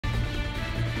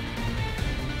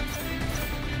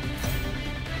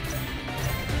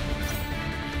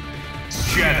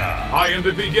I am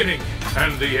the beginning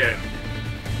and the end.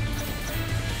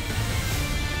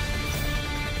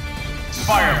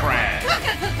 Firebrand.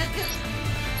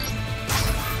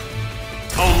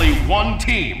 Only one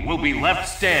team will be left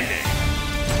standing.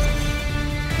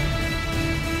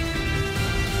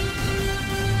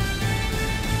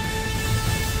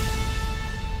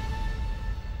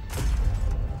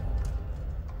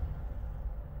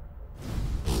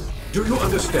 Do you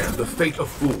understand the fate of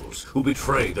fools who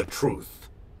betray the truth?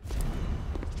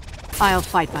 I'll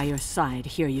fight by your side,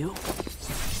 hear you?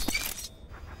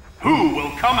 Who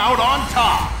will come out on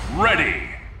top? Ready!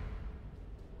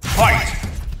 Fight!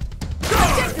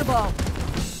 Predictable!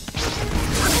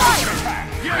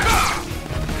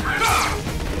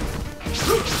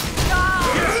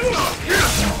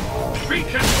 Be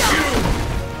confused!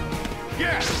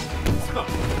 Yes!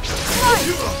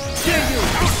 Hear you!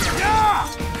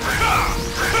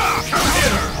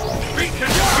 Consider! Be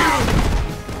confused!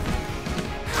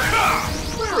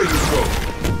 Where are you going?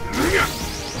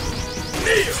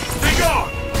 Kneel! Be gone!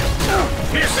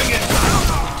 Piercing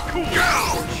inside!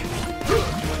 Gouge!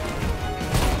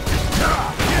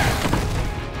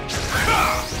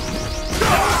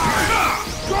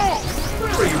 Go!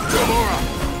 Where are you going?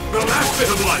 The last bit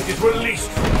of light is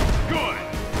released! Good!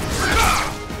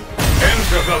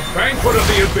 Enter the banquet of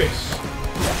the abyss!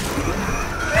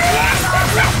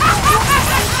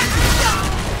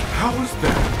 How was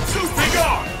that? Be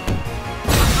gone!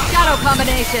 Shadow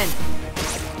combination!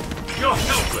 You're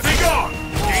helpless! Be gone!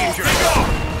 Danger! Be gone!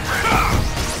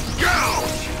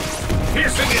 Gouge!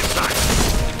 Piercing inside!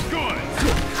 Good!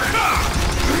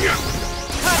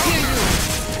 Can't hear you!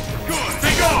 Good!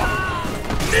 Be gone!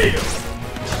 Kneel!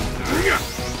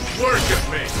 Worship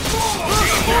me!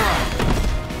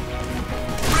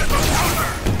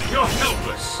 You're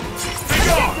helpless! Be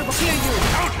gone! Hear you!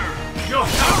 Counter! You're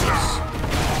helpless!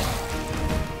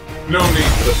 No need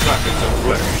for the tactics of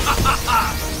flesh.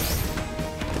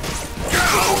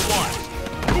 One!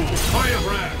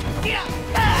 Firebrand! Yes!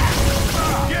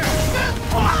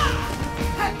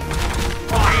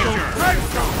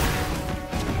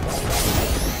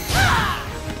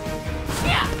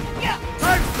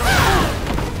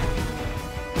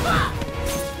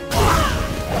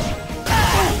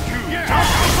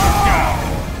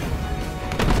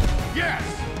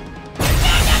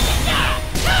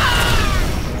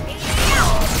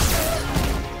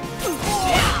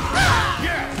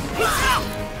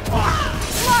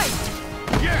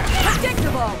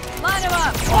 Predictable! Line him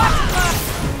up! Watch him up!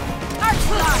 Arch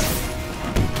lock!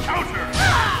 Counter!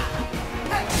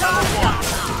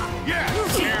 Yes!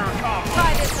 Air combo!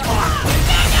 Try this on!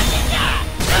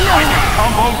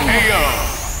 Combo KO!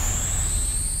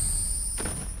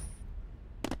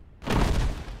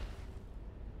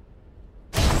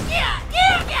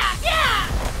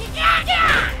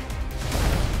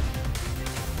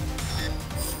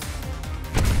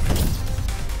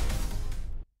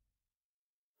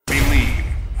 Believe,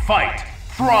 fight,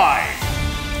 thrive!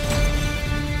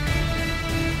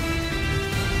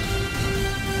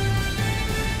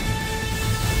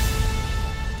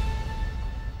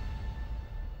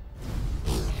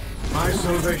 My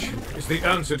salvation is the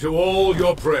answer to all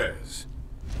your prayers.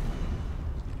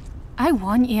 I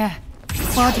want you,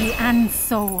 body and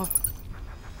soul.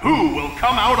 Who will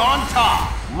come out on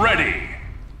top? Ready!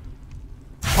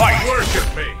 Fight!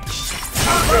 Worship me!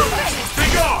 Be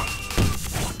gone!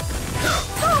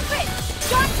 Move it!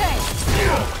 Dante!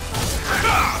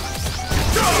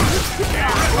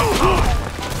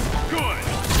 Good!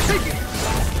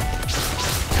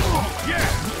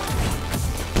 Yes!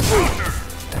 Counter!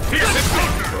 Pierce it!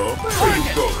 Oh, where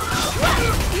you go?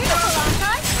 Beautiful, aren't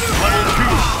I? Level 2!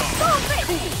 Move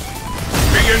it!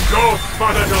 Be engulfed by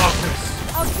the darkness!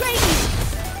 I'll drain you!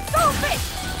 Move it!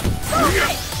 Move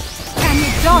it! Can you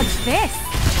dodge this?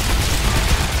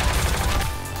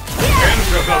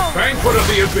 Enter the banquet of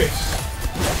the abyss!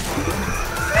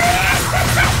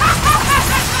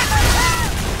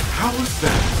 How was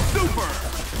that? Super!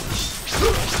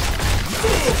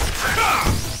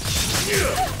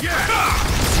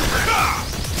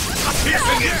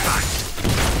 Piercing inside!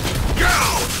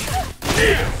 Gouge!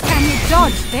 Can you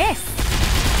dodge this?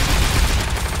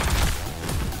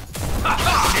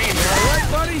 Alright,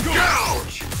 buddy?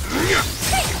 Gouge!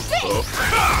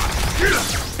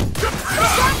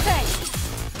 Dante!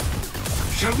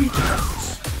 Shall we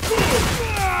dance?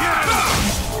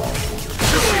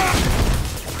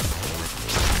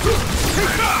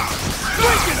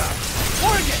 Break it up!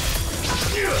 Swing it!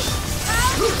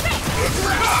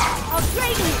 I'll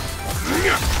drain you! Move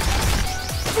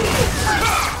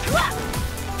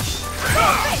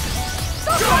it!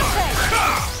 Go Dante!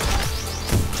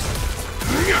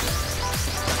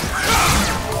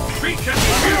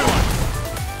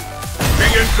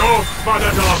 engulfed by the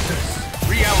darkness.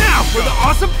 Now for the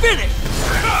awesome finish!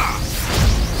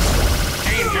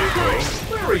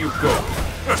 Where are you going?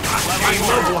 I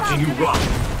love watching you run.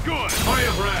 Good.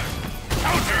 Firebrand.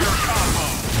 Counter your combo.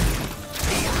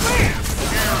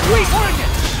 Sweet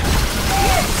target!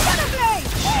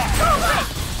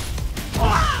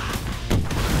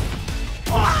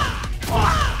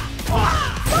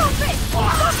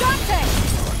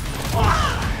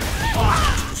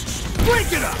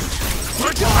 Break it up!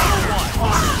 Break it up!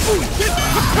 Ooh,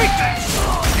 take that!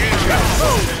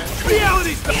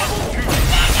 Reality step!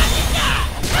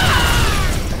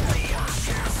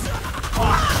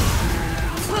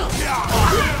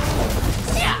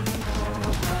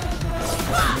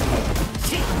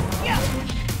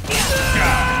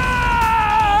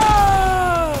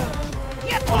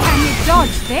 Can you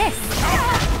dodge this?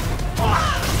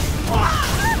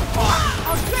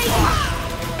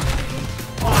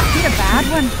 Did a bad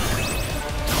one.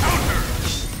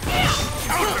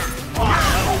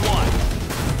 Level 1.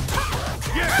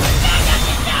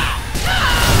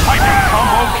 Fighting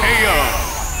combo KO.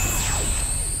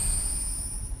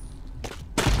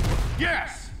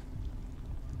 Yes.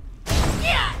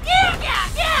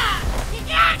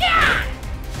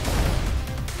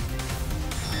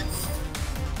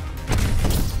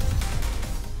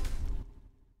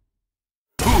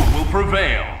 Who will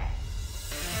prevail?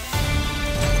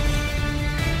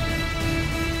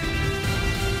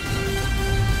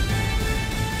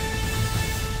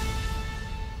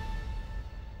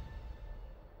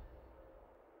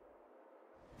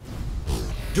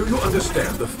 Do you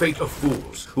understand the fate of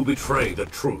fools who betray the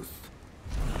truth?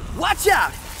 Watch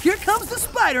out! Here comes the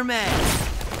Spider-Man!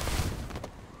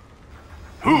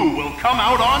 Who will come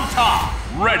out on top?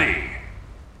 Ready.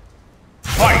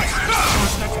 Fight!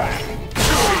 First attack.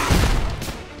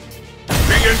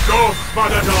 Be engulfed by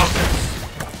the darkness.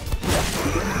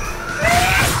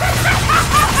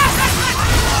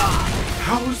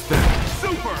 How is that?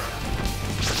 Super!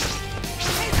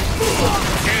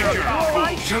 Danger!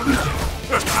 Shall we?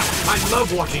 I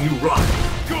love watching you run.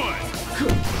 Good!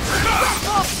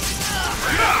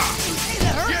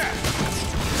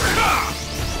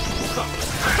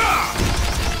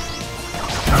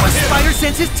 My spider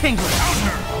sense is tingling!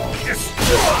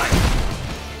 Destroy!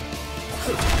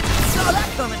 Saw that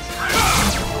coming!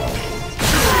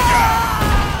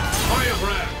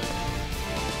 Firebrand.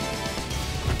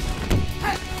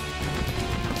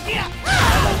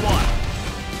 Level 1.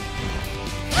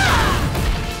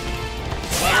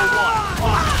 Level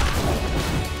 1.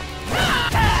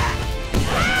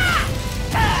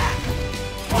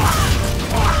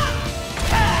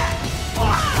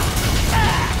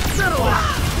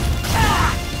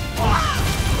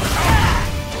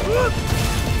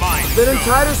 Been in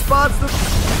tighter spots than...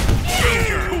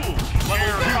 Danger!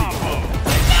 Level combo!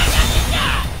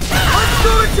 Let's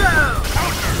go to town!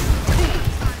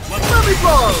 Let me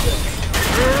borrow this!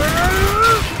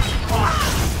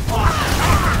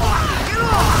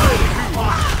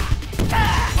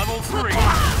 Level 3!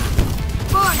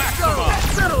 Fine, go!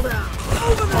 Settle down!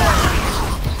 Over there!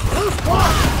 Loose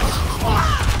ball!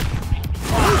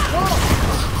 Loose ball!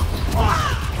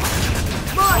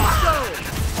 Fine, go!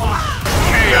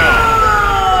 KO!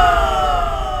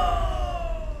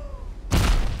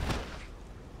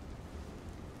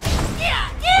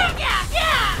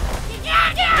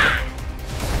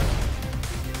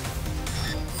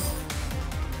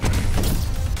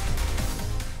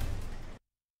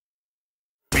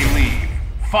 Believe,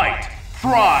 fight,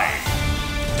 thrive!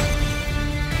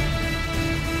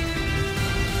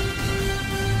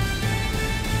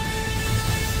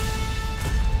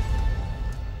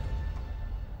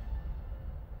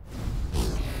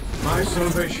 My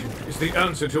salvation is the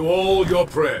answer to all your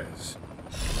prayers.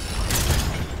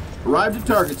 Arrived at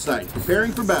target site,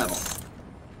 preparing for battle.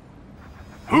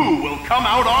 Who will come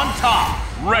out on top?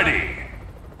 Ready!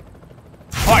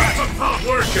 Fight!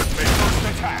 Worship me. First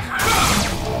attack!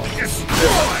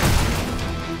 Destroy.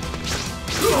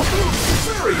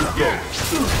 Where are you going?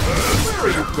 Where are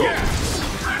you going?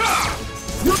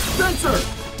 Look, Spencer!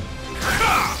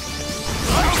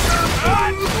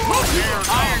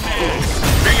 Iron Man!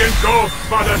 Be engulfed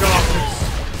by the darkness.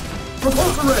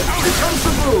 Propulsor ready! Here comes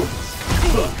the move!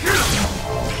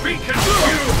 Be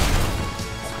confused.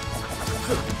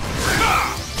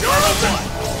 You're open.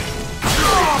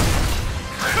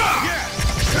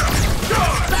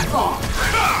 Back off!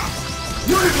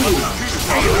 Unity!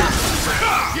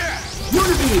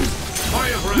 Unity!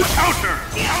 Firebrand. Counter!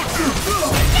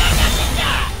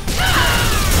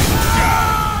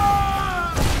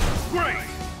 Great!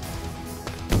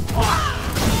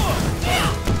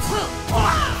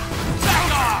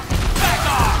 Back off! Back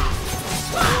off!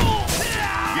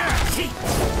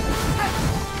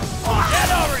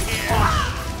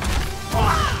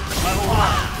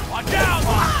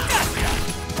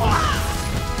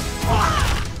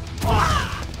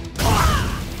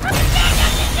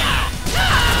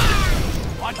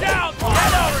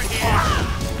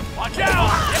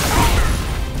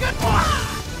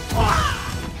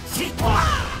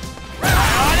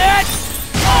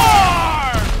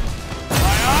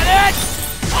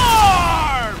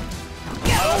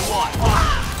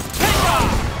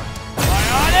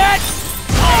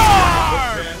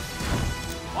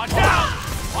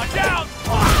 down!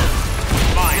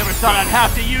 I never thought I'd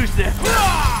have to use this.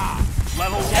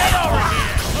 Level 1 over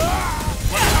here.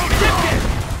 Level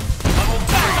 2. Level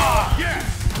back off. Yeah.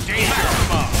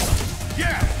 Maximum.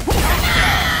 Yeah.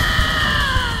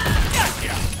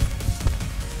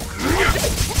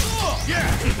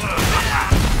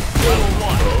 Level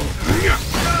 1.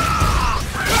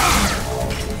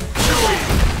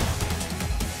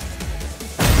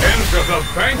 Enter the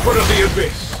banquet of the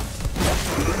abyss.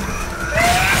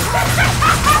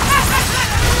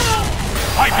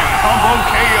 I can combo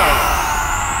KO.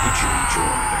 Did you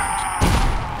enjoy that?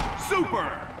 Super.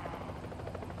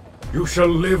 You shall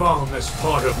live on as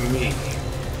part of me.